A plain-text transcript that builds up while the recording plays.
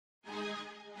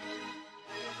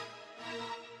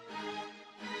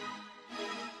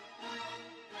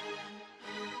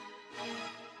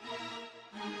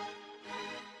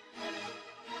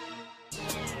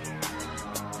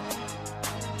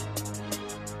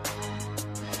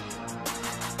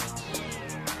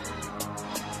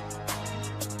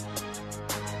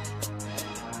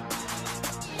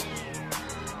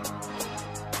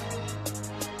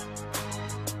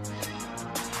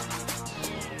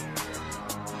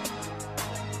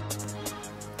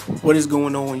What is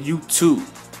going on, YouTube?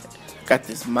 Got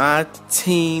this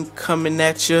MyTEAM coming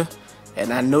at you,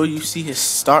 and I know you see his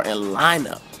starting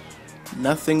lineup.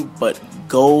 Nothing but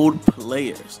gold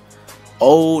players,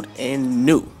 old and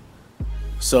new.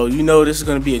 So you know this is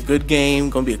going to be a good game,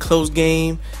 going to be a close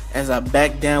game as I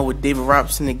back down with David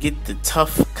Robinson to get the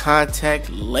tough contact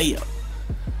layup.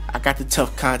 I got the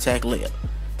tough contact layup.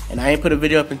 And I ain't put a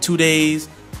video up in 2 days.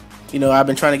 You know, I've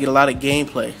been trying to get a lot of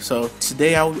gameplay. So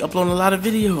today I'll be uploading a lot of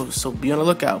videos. So be on the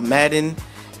lookout. Madden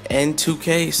and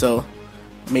 2K. So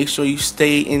make sure you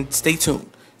stay tuned,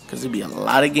 because there'll be a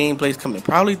lot of gameplays coming.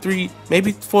 Probably 3,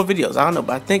 maybe 4 videos. I don't know,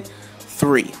 but I think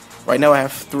 3. Right now I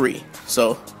have 3.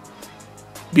 So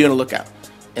be on the lookout.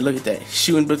 And look at that.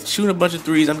 Shooting a bunch of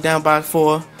threes. I'm down by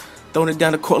 4. Throwing it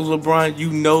down the court with LeBron. You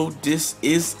know this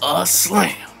is a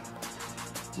slam.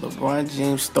 LeBron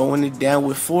James throwing it down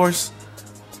with force.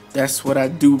 That's what I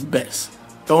do best.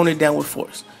 Throwing it down with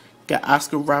force. Got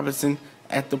Oscar Robertson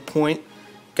at the point.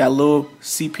 Got a little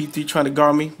CP3 trying to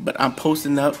guard me, but I'm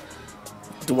posting up.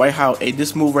 Dwight Howard, hey,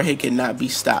 this move right here cannot be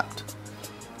stopped.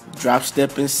 Drop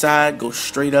step inside, go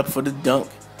straight up for the dunk.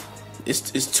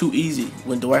 It's too easy.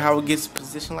 When Dwight Howard gets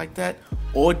positioned like that,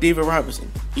 or David Robinson,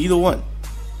 either one,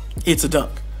 it's a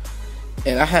dunk.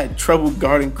 And I had trouble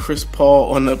guarding Chris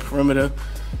Paul on the perimeter,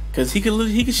 because he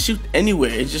could shoot anywhere.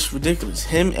 It's just ridiculous.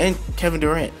 Him and Kevin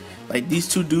Durant. Like, these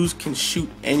two dudes can shoot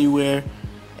anywhere.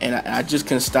 And I just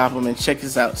couldn't stop him. And check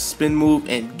this out. Spin move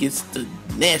and gets the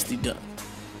nasty dunk.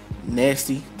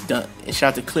 Nasty dunk. And shout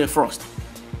out to Clear Frost.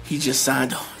 He just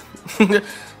signed on.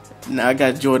 Now I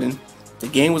got Jordan. The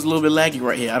game was a little bit laggy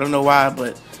right here. I don't know why,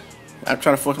 but I'm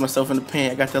trying to force myself in the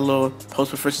paint. I got that little post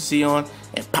proficiency on.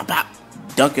 And pop,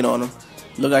 dunking on him.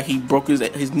 Looked like he broke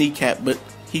his kneecap, but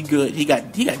he good. He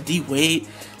got D.Wade.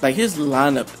 Like, his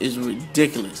lineup is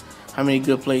ridiculous. How many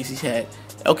good plays he's had.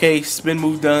 Okay, spin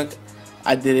move dunk.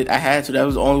 I did it. I had to. That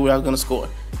was the only way I was going to score.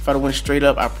 If I'd have went straight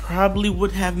up, I probably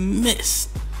would have missed.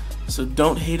 So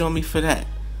don't hate on me for that.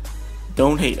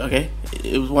 Don't hate, okay?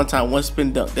 It was one time, one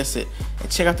spin dunk. That's it.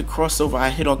 And check out the crossover I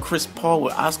hit on Chris Paul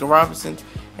with Oscar Robertson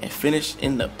and finished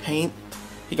in the paint.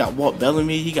 He got Walt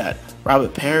Bellamy. He got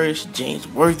Robert Parrish, James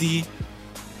Worthy,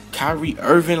 Kyrie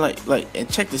Irving, and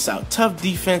check this out. Tough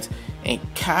defense, and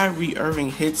Kyrie Irving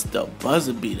hits the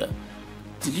buzzer beater.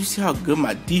 Did you see how good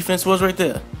my defense was right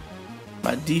there?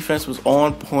 My defense was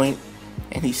on point,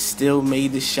 and he still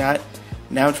made the shot.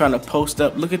 Now I'm trying to post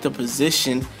up. Look at the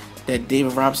position that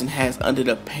David Robinson has under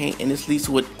the paint, and this leads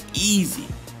to an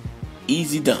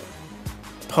easy dunk.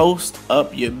 Post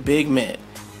up your big man.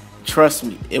 Trust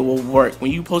me, it will work.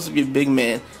 When you post up your big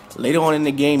man, later on in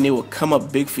the game, they will come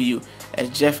up big for you as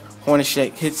Jeff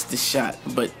Hornacek hits the shot.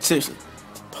 But seriously,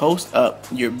 post up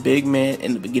your big man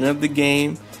in the beginning of the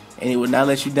game, and he will not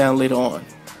let you down later on.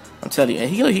 I'm telling you. And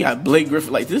he got Blake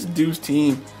Griffin. Like, this dude's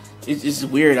team is just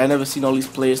weird. I never seen all these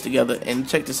players together. And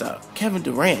check this out. Kevin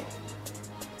Durant.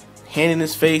 Hand in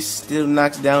his face, still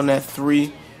knocks down that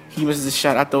 3. He misses the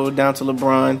shot. I throw it down to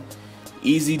LeBron.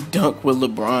 Easy dunk with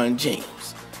LeBron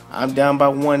James. I'm down by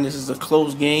 1. This is a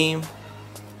close game.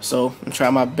 So I'm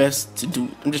trying my best to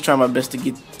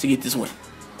get this win.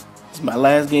 It's my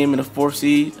last game in the 4th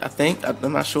seed, I think.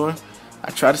 I'm not sure. I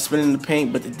tried to spin in the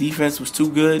paint, but the defense was too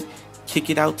good. Kick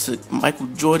it out to Michael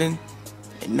Jordan,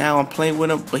 and now I'm playing with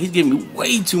him, but he's giving me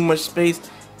way too much space,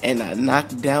 and I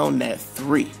knocked down that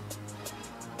 3.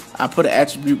 I put an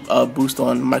attribute boost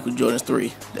on Michael Jordan's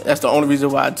 3. That's the only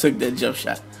reason why I took that jump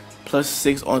shot.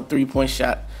 +6 on 3-point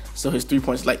shot, so his 3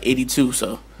 points is like 82,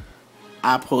 so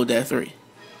I pulled that 3.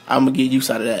 I'm going to get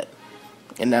used out of that.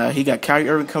 And now he got Kyrie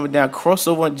Irving coming down,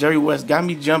 crossover on Jerry West, got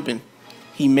me jumping.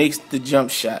 He makes the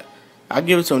jump shot. I'll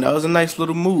give it to him. That was a nice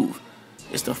little move.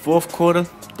 It's the 4th quarter,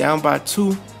 down by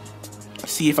 2.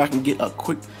 See if I can get a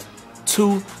quick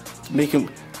 2 to make him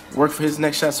work for his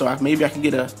next shot, so maybe I can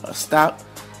get a stop.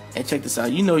 And check this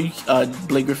out. You know,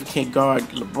 Blake Griffin can't guard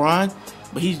LeBron,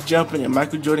 but he's jumping, and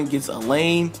Michael Jordan gets a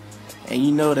lane, and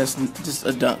you know that's just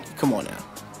a dunk. Come on now.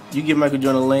 You give Michael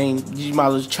Jordan a lane, you might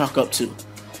as well chalk up 2.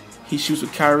 He shoots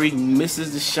with Kyrie,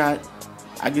 misses the shot.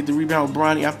 I get the rebound with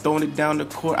Bronny. I'm throwing it down the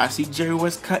court. I see Jerry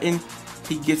West cutting.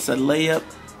 He gets a layup.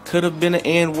 Could have been an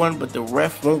and 1, but the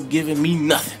ref won't give me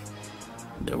nothing.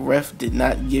 The ref did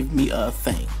not give me a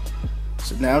thing.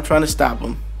 So now I'm trying to stop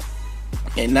him.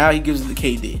 And now he gives it to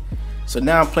KD. So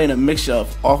now I'm playing a mixture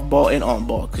of off ball and on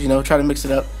ball. Because, you know, try to mix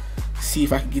it up. See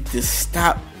if I can get this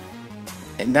stop.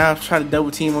 And now I'm trying to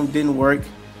double team him. Didn't work.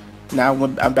 Now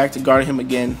I'm back to guarding him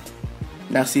again.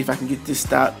 Now see if I can get this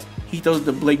stop. He throws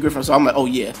the Blake Griffin. So I'm like, oh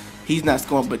yeah, he's not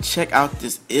scoring. But check out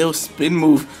this ill spin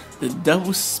move. The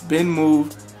double spin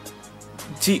move.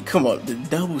 Gee, come on. The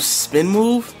double spin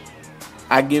move.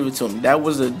 I give it to him. That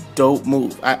was a dope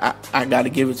move. I gotta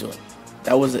give it to him.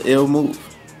 That was an ill move.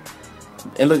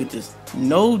 And look at this.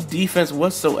 No defense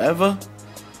whatsoever.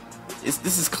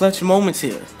 This is clutch moments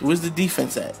here. Where's the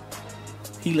defense at?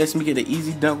 He lets me get an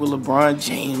easy dunk with LeBron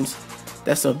James.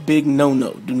 That's a big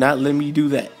no-no. Do not let me do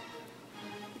that.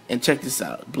 And check this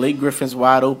out. Blake Griffin's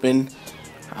wide open.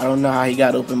 I don't know how he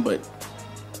got open, but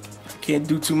I can't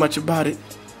do too much about it.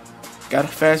 Got a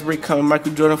fast break coming.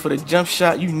 Michael Jordan for the jump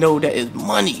shot. You know that is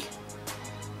money.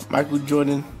 Michael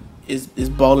Jordan is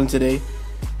balling today.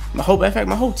 In fact,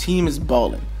 my whole team is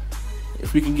balling.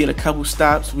 If we can get a couple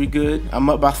stops, we good. I'm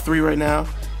up by 3 right now.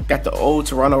 Got the old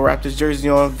Toronto Raptors jersey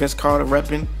on. Vince Carter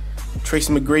repping.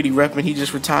 Tracy McGrady repping. He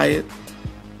just retired.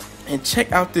 And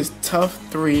check out this tough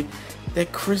 3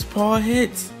 that Chris Paul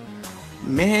hits.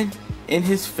 Man, in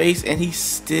his face, and he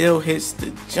still hits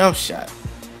the jump shot.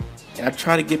 And I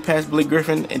try to get past Blake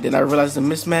Griffin, and then I realized the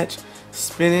mismatch,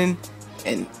 spinning,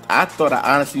 and I thought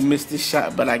I honestly missed this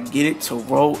shot, but I get it to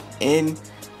roll in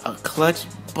a clutch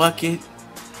bucket.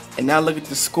 And now look at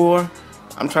the score.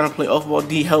 I'm trying to play off-ball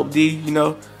D, help D, you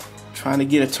know, trying to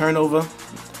get a turnover.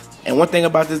 And one thing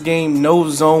about this game, no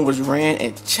zone was ran,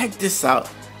 and check this out.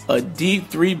 A deep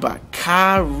 3 by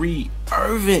Kyrie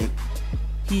Irving.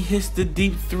 He hits the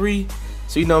deep 3.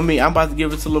 So you know me, I'm about to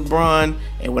give it to LeBron,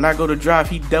 and when I go to drive,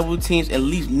 he double teams and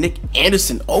leaves Nick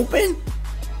Anderson open?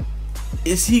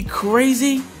 Is he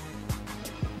crazy?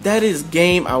 That is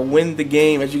game. I win the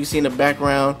game, as you can see in the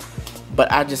background, but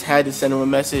I just had to send him a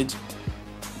message.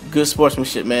 Good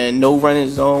sportsmanship, man. No running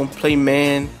zone, play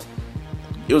man.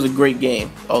 It was a great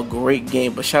game.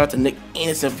 But shout out to Nick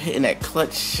Anderson for hitting that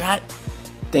clutch shot.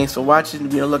 Thanks for watching.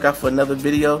 Be on the lookout for another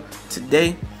video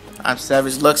today. I'm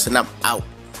Savage Lux, and I'm out.